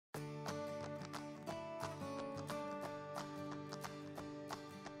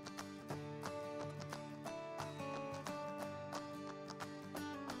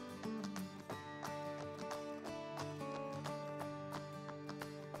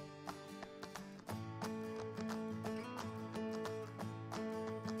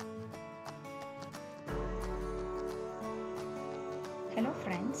Hello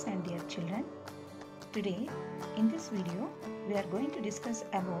friends and dear children. Today in this video we are going to discuss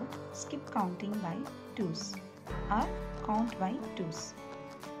about skip counting by 2's or count by 2's.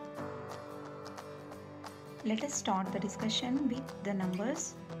 Let us start the discussion with the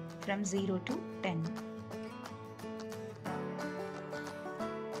numbers from 0 to 10.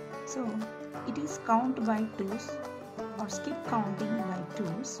 So it is count by 2's or skip counting by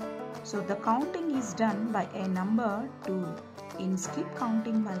 2's. So the counting is done by a number 2. In skip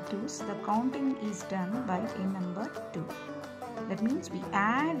counting by 2's, the counting is done by a number 2. That means we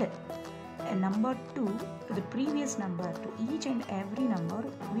add a number 2 to the previous number. To each and every number,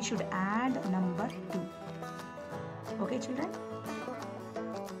 we should add number 2. Okay, children?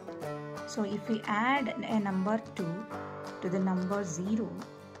 So if we add a number 2 to the number 0,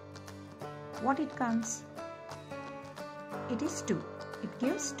 what it comes? It is 2. It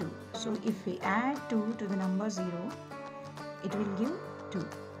gives 2. So if we add 2 to the number 0, it will give 2.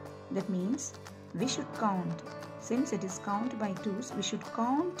 That means we should count. Since it is count by 2's, we should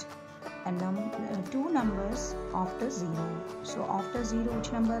count two numbers after 0. So after 0,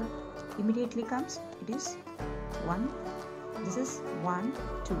 which number immediately comes? It is 1. This is 1,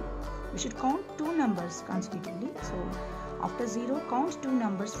 2. We should count two numbers consecutively. So after 0, count two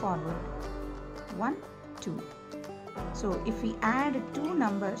numbers forward. 1, 2. So if we add two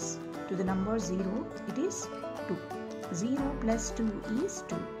numbers to the number 0, it is 2. 0 plus 2 is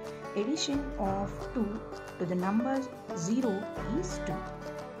 2. Addition of 2 to the number 0 is 2.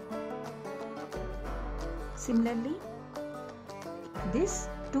 Similarly, this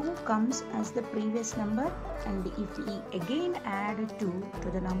 2 comes as the previous number, and if we again add 2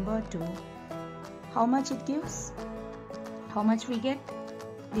 to the number 2, how much it gives? How much we get,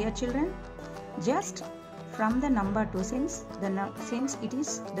 dear children? Just from the number 2, since it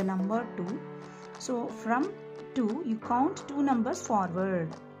is the number 2, so from 2 you count two numbers forward.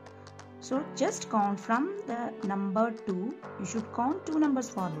 So just count from the number 2, you should count two numbers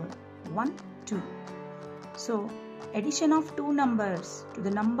forward. 1, 2. So addition of two numbers to the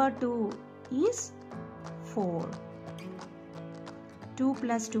number 2 is 4. 2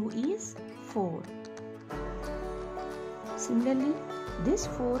 plus 2 is 4. Similarly, this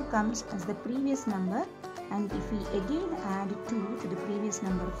 4 comes as the previous number, and if we again add 2 to the previous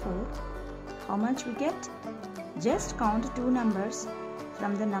number 4, how much we get? Just count two numbers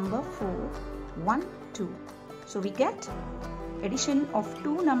from the number 4, 1, 2. So we get addition of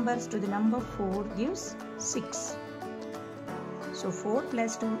two numbers to the number 4 gives 6. So 4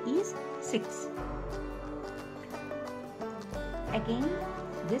 plus 2 is 6. Again,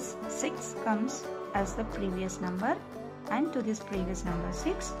 this 6 comes as the previous number, and to this previous number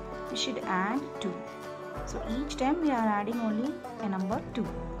 6, we should add 2. So each time we are adding only a number 2.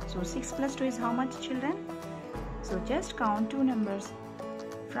 So 6 plus 2 is how much, children? So just count two numbers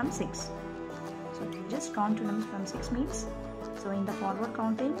from 6. So just count two numbers from 6 means, so in the forward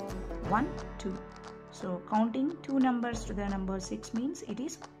counting, 1, 2. So counting two numbers to the number 6 means it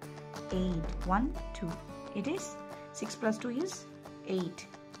is 8. 1, 2. It is 6 plus 2 is 8.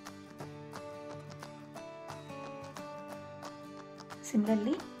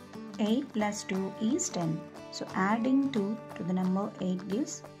 Similarly, 8 plus 2 is 10. So adding 2 to the number 8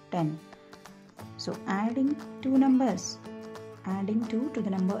 gives 10. So adding two numbers, adding 2 to the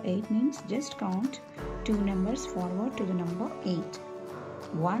number 8 means just count two numbers forward to the number 8.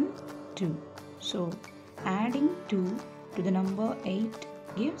 1, 2. So adding 2 to the number 8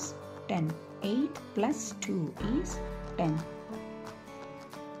 gives 10. 8 plus 2 is 10.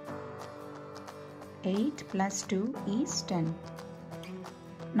 8 plus 2 is 10.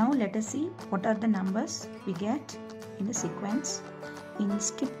 Now let us see what are the numbers we get in the sequence in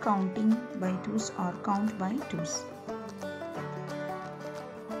skip counting by 2's or count by 2's.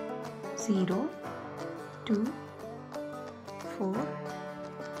 0, 2, 4,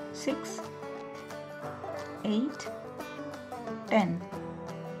 6, 8, 10.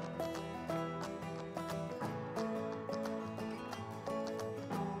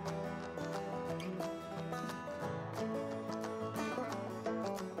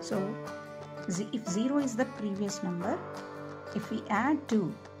 So if 0 is the previous number, if we add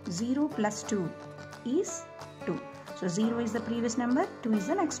 2, 0 plus 2 is 2. So 0 is the previous number, 2 is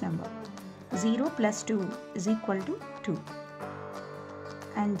the next number. 0 plus 2 is equal to 2.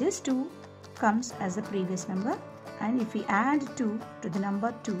 And this 2 comes as the previous number, and if we add 2 to the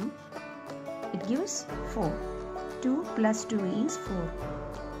number 2, it gives 4. 2 plus 2 is 4.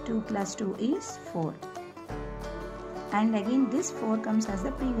 2 plus 2 is 4. And again this 4 comes as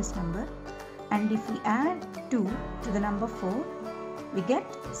the previous number, and if we add 2 to the number 4, we get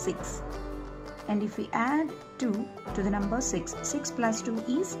 6. And if we add 2 to the number 6, 6 plus 2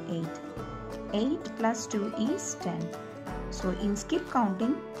 is 8. 8 plus 2 is 10. So in skip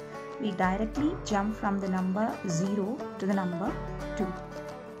counting, we directly jump from the number 0 to the number 2.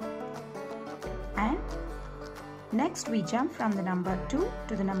 And next we jump from the number 2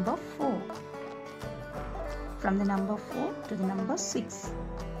 to the number 4. From the number 4 to the number 6.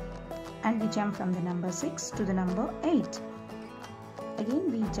 And we jump from the number 6 to the number 8.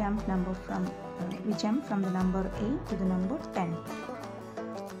 Again we jump from the number 8 to the number 10.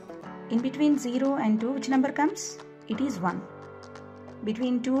 In between 0 and 2, which number comes? It is 1.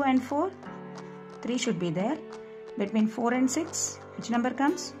 Between 2 and 4, 3 should be there. Between 4 and 6, which number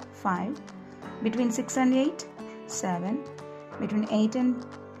comes? 5. Between 6 and 8, 7. Between 8 and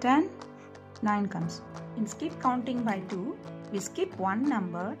 10, 9 comes. In skip counting by 2, we skip one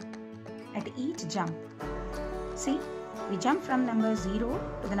number at each jump. See, we jump from number 0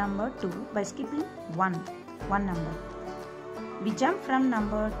 to the number 2 by skipping one number. We jump from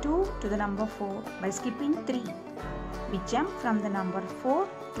number 2 to the number 4 by skipping 3. We jump from the number 4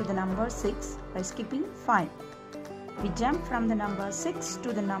 to the number 6 by skipping 5. We jump from the number 6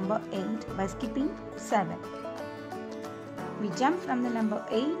 to the number 8 by skipping 7. We jump from the number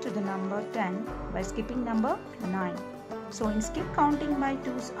 8 to the number 10 by skipping number 9. So in skip counting by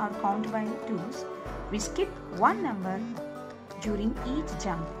 2's or count by 2's, we skip one number during each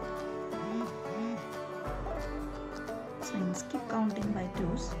jump. So in skip counting by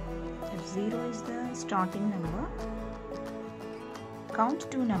 2's, if 0 is the starting number,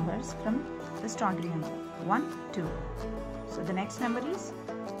 count 2 numbers from the starting number. 1, 2. So the next number is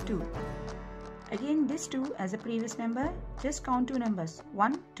 2. Again this 2 as a previous number, just count 2 numbers.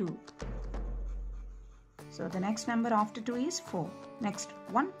 1, 2. So the next number after 2 is 4. Next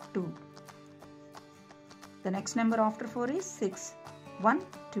 1, 2. The next number after 4 is 6. 1,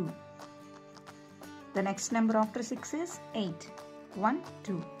 2. The next number after 6 is 8. 1,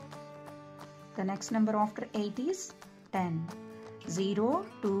 2. The next number after 8 is 10. 0,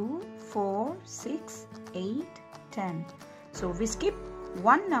 2, 4, 6, 8, 10. So we skip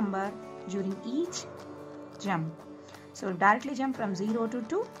one number during each jump. So directly jump from 0 to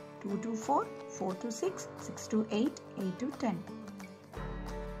 2, 2 to 4, 4 to 6, 6 to 8, 8 to 10.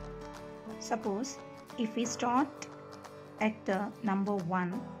 Suppose if we start at the number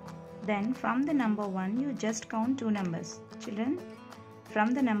 1, then from the number 1 you just count 2 numbers. Children,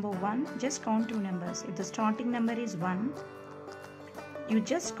 from the number 1 just count 2 numbers. If the starting number is 1, you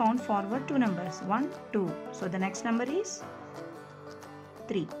just count forward 2 numbers. 1, 2. So the next number is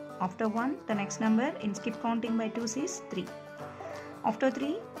 3. After 1, the next number in skip counting by 2's is 3. After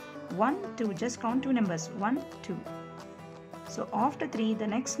 3, 1, 2. Just count 2 numbers. 1, 2. So after 3, the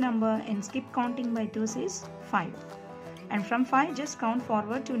next number in skip counting by 2's is 5. And from 5, just count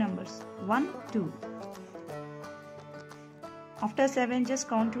forward 2 numbers. 1, 2. After 7, just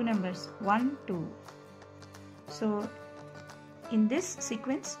count 2 numbers. 1, 2. So in this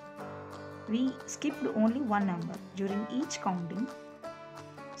sequence, we skipped only one number during each counting.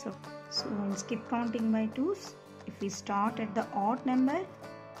 So in skip counting by 2's, if we start at the odd number,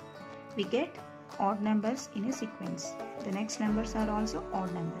 we get odd numbers in a sequence. The next numbers are also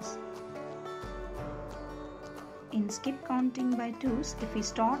odd numbers. In skip counting by 2's, if we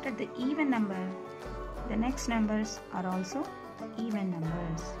start at the even number, the next numbers are also even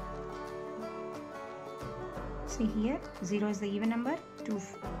numbers. See here, 0 is the even number, 2,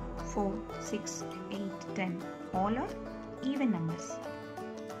 4, 6, 8, 10. All are even numbers.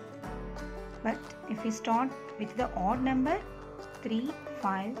 But if we start with the odd number, 3,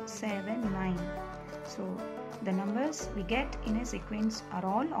 5, 7, 9. So the numbers we get in a sequence are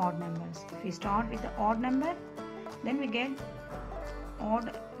all odd numbers. If we start with the odd number, then we get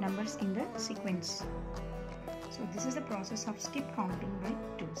odd numbers in the sequence. So this is the process of skip counting by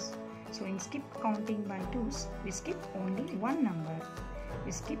 2's. So in skip counting by 2's, we skip only one number.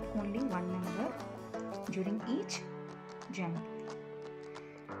 We skip only one number during each jump.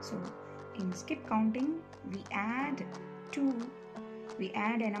 So in skip counting, we add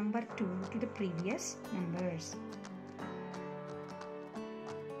a number 2 to the previous numbers.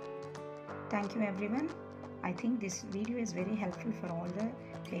 Thank you everyone. I think this video is very helpful for all the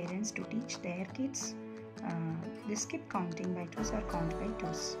parents to teach their kids this skip counting by 2's or count by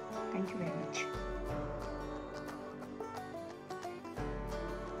 2's. Thank you very much.